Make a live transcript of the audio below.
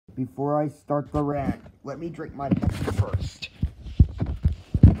before I start the rant, let me drink my Pepsi first.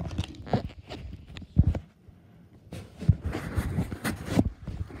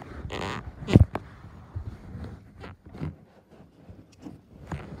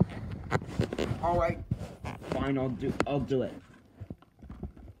 Alright, fine, I'll do it.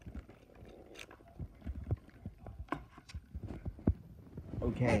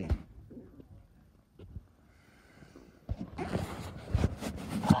 Okay.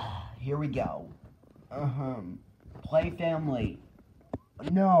 Here we go. Play family.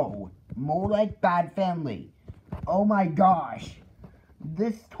 No, more like bad family. Oh my gosh.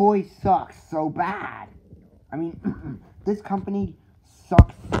 This toy sucks so bad. I mean, this company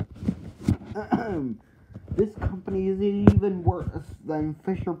sucks. This company isn't even worse than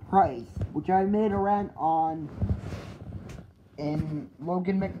Fisher-Price, which I made a rant on in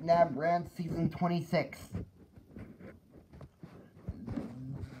Logan McNabb Rant Season 26.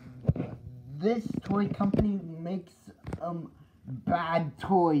 This toy company makes bad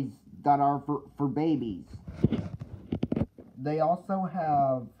toys that are for babies. They also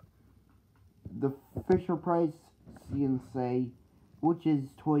have the Fisher-Price CNC, which is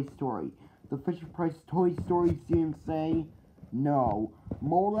Toy Story. The Fisher-Price Toy Story CNC, no.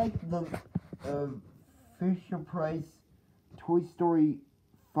 More like the Fisher-Price Toy Story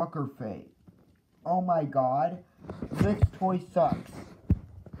fucker face. Oh my god, this toy sucks.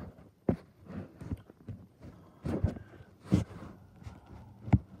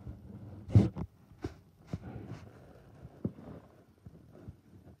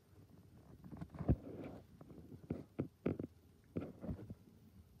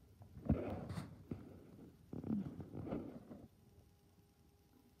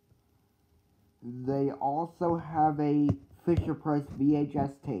 They also have a Fisher-Price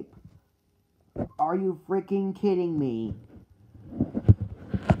VHS tape. Are you freaking kidding me?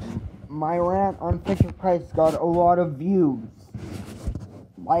 My rant on Fisher-Price got a lot of views.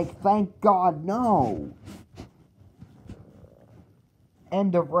 Like, thank God, no.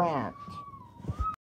 End of rant.